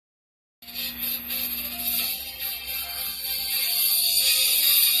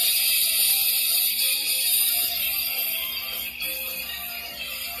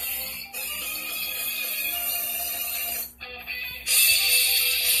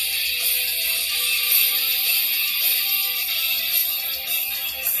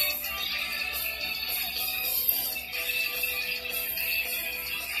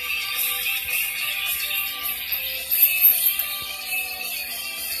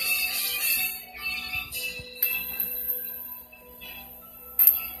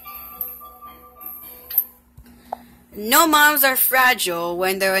No mobs are fragile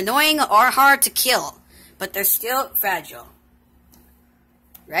when they're annoying or hard to kill, but they're still fragile.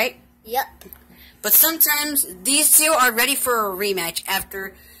 Right? Yep. But sometimes these two are ready for a rematch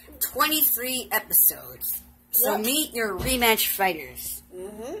after 23 episodes. So meet your rematch fighters.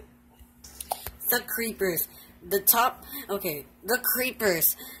 The Creepers. The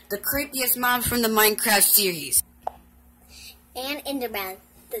Creepers. The creepiest mobs from the Minecraft series. And Enderman,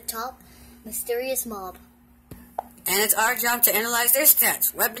 the top mysterious mob. And it's our job to analyze their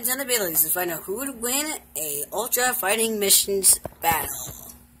stats, weapons, and abilities to find out who would win a Ultra Fighting Missions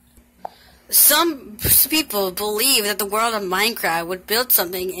battle. Some people believe that the world of Minecraft would build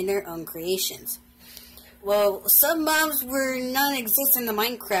something in their own creations. Well, some mobs were non-existent in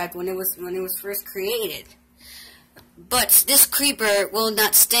Minecraft when it was first created. But this creeper will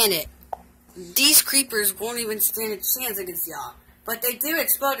not stand it. These creepers won't even stand a chance against y'all. But they do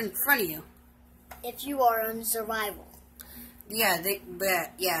explode in front of you. If you are on survival. Yeah,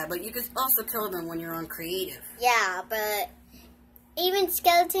 but you can also kill them when you're on creative. Yeah, but even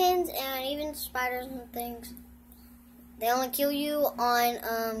skeletons and even spiders and things, they only kill you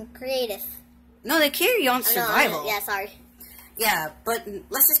on creative. No, they kill you on survival. Yeah, sorry. Yeah, but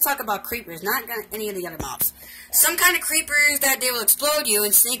let's just talk about creepers, not any of the other mobs. Some kind of creepers that they will explode you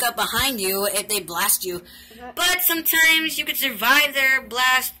and sneak up behind you if they blast you. But sometimes you can survive their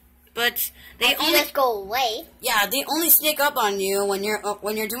blast, but they only just go away. Yeah, they only sneak up on you when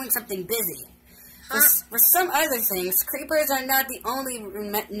you're doing something busy. For some other things, creepers are not the only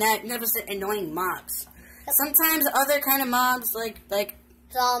magnificent annoying mobs. Sometimes other kind of mobs like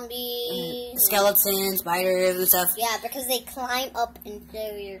zombies, skeletons, spiders, and stuff. Yeah, because they climb up into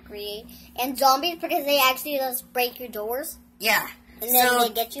your create. And zombies because they actually just break your doors. Yeah. And then they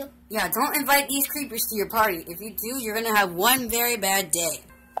get you. Yeah, don't invite these creepers to your party. If you do, you're gonna have one very bad day.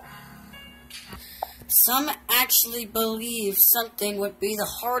 Some actually believe something would be the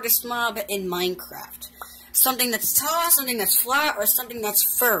hardest mob in Minecraft. Something that's tall, something that's flat, or something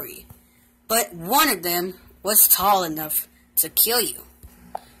that's furry. But one of them was tall enough to kill you.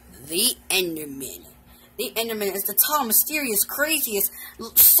 The Enderman. The Enderman is the tall, mysterious, craziest,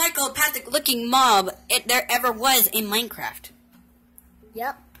 psychopathic-looking mob there ever was in Minecraft.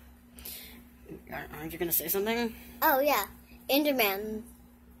 Yep. Aren't you gonna say something? Oh, yeah. Enderman.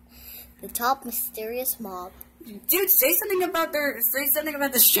 The top mysterious mob. Dude, say something about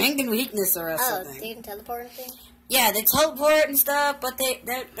the strength and weakness or something. Oh, they can teleport and things? Yeah, they teleport and stuff, but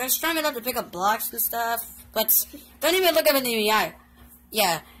they're strong enough to pick up blocks and stuff. But don't even look at them in the eye.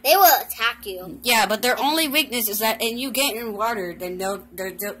 Yeah. They will attack you. Yeah, but their only weakness is that if you get in water, then they'll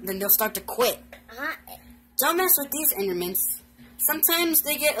start to quit. Don't mess with these Endermans. Sometimes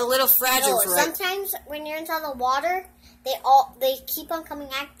they get a little fragile. Sometimes when you're inside the water, they keep on coming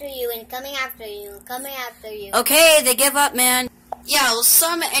after you and coming after you and coming after you. Okay, they give up, man. Yeah, well,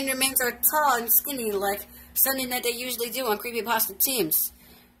 some Endermans are tall and skinny, like something that they usually do on creepypasta teams.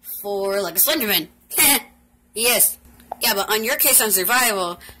 For like a Slenderman. Yes. Yeah, but on your case on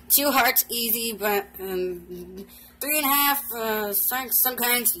survival, 2 hearts easy, but 3.5, some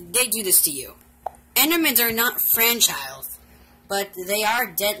kinds, they do this to you. Endermans are not fragile, but they are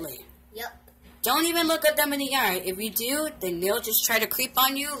deadly. Yep. Don't even look at them in the eye. If you do, then they'll just try to creep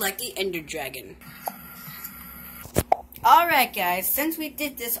on you like the Ender Dragon. Alright guys, since we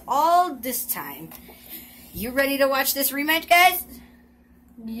did this all this time, you ready to watch this rematch, guys?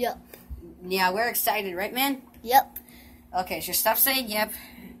 Yep. Yeah, we're excited, right, man? Yep. Okay, so stop saying yep.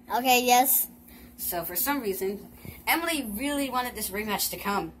 Okay, yes. So for some reason, Emily really wanted this rematch to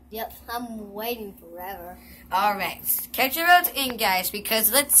come. Yep, I'm waiting forever. Alright, catch your votes in, guys, because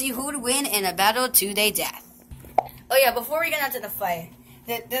let's see who would win in a battle to the death. Oh yeah, before we get on to the fight,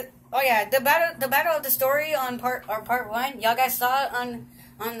 the battle of the story on part 1, y'all guys saw it on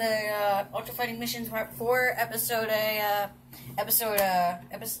the Ultra Fighting Missions Part 4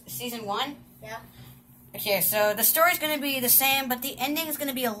 season 1. Yeah. Okay, so the story's gonna be the same, but the ending is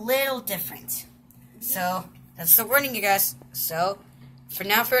gonna be a little different. So that's the warning, you guys. So, for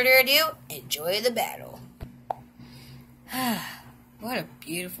now, further ado, enjoy the battle. What a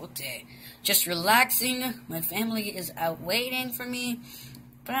beautiful day. Just relaxing. My family is out waiting for me,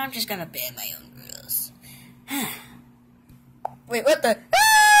 but I'm just gonna bend my own rules. Wait, what the?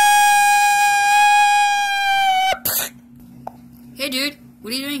 Hey, dude,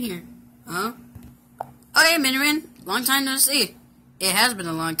 what are you doing here? Huh? Oh, hey, Enderman. Long time no see. It has been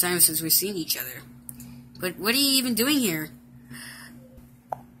a long time since we've seen each other. But what are you even doing here?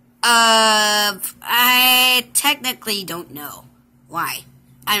 I technically don't know. Why?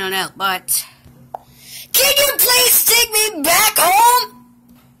 I don't know, but... Can you please take me back home?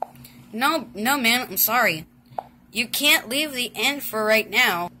 No, man, I'm sorry. You can't leave the end for right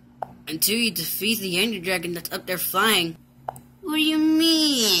now. Until you defeat the Ender Dragon that's up there flying. What do you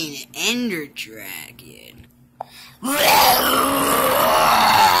mean, Ender Dragon? Oh,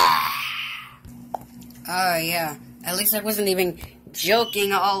 yeah. At least I wasn't even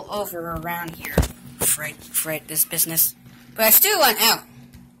joking all over around here. Fright, this business. But I still want out.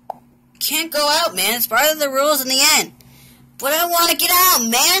 Can't go out, man. It's part of the rules in the end. But I want to get out,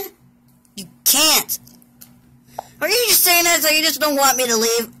 man. You can't. Are you just saying that so you just don't want me to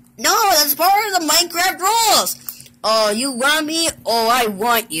leave? No, that's part of the Minecraft rules. Oh, you want me? Oh, I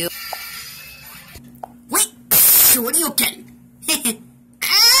want you. Wait, what are you getting?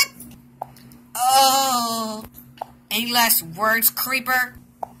 Oh. Any last words, creeper?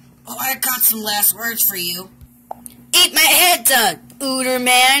 Oh, I got some last words for you. Eat my head,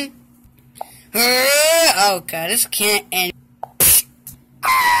 Enderman. Oh god, this can't end.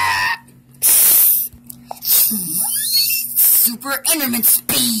 Super Enderman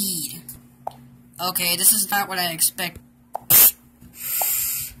speed. Okay, this is not what I expect.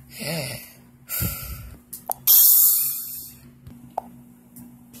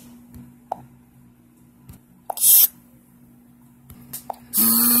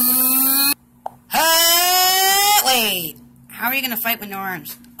 Wait, how are you gonna fight with no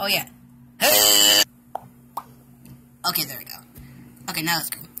arms? Oh yeah. Okay, there we go. Okay, now let's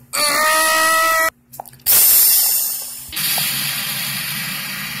go.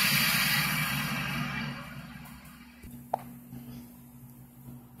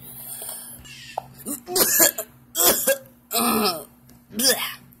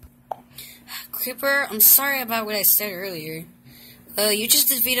 Creeper, I'm sorry about what I said earlier. You just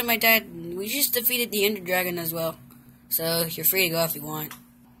defeated my dad. We just defeated the Ender Dragon as well. So, you're free to go if you want.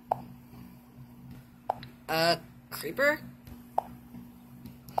 Creeper?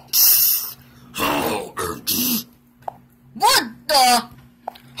 Hello, Eddie. What the?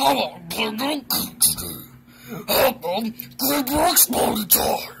 Hello, Creeper. Hello, Creeper exploded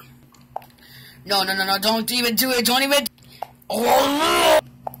time. No, don't even do it, don't even. Oh,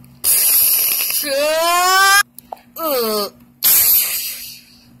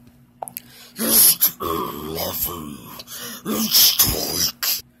 It's lovely. It's like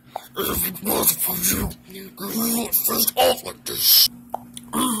everybody from you won't face off like this.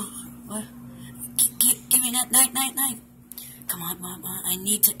 What? Give me that knife. Come on. I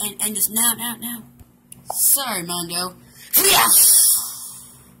need to end this now. Sorry, Mondo.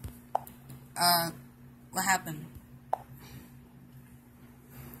 What happened?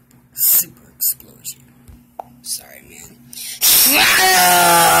 Super explosion. Sorry, man.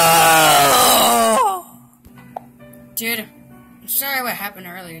 Dude, I'm sorry what happened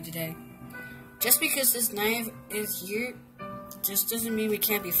earlier today. Just because this knife is here, just doesn't mean we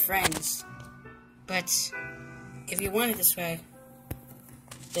can't be friends. But if you want it this way,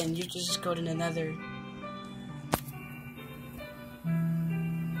 then you just go to another.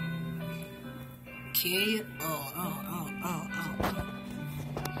 Okay. Oh.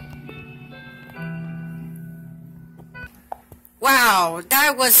 Wow,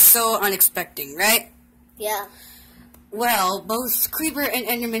 that was so unexpected, right? Yeah. Well, both Creeper and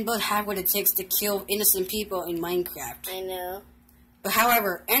Enderman both have what it takes to kill innocent people in Minecraft. I know. But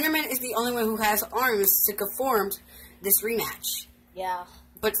however, Enderman is the only one who has arms to perform this rematch. Yeah.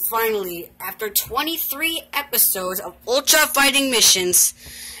 But finally, after 23 episodes of Ultra Fighting missions,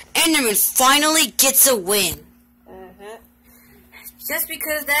 Enderman finally gets a win. Just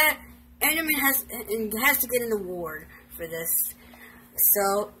because that Enderman has to get an award for this.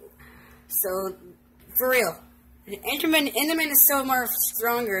 So for real, Enderman is so more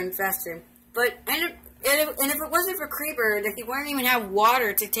stronger and faster. But and if it wasn't for Creeper, that he wouldn't even have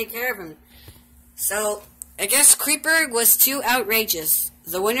water to take care of him. So I guess Creeper was too outrageous.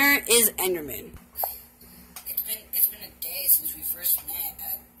 The winner is Enderman. It's been a day since we first met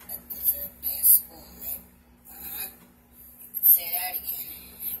at the third day of school, right? Say that again,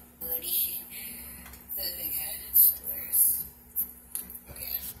 buddy. It's worse.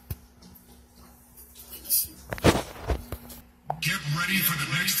 Okay. Wait, listen. Get ready for the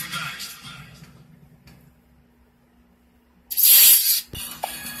next attack.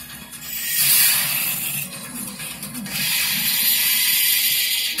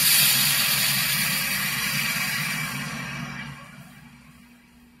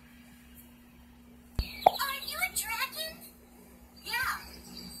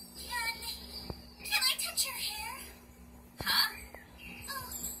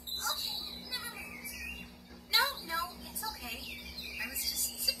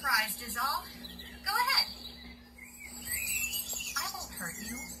 Is all. Go ahead. I won't hurt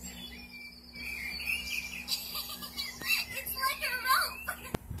you.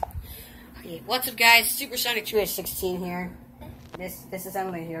 Okay, what's up, guys? Supersonic 216 here. This is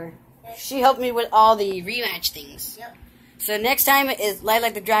Emily here. She helped me with all the rematch things. Yep. So next time is Light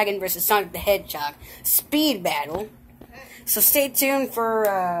Like the Dragon versus Sonic the Hedgehog speed battle. So stay tuned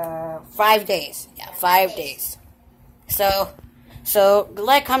for 5 days. Yeah, 5 days. So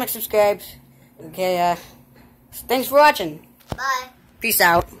like, comment, subscribe. Okay. Thanks for watching. Bye. Peace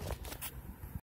out.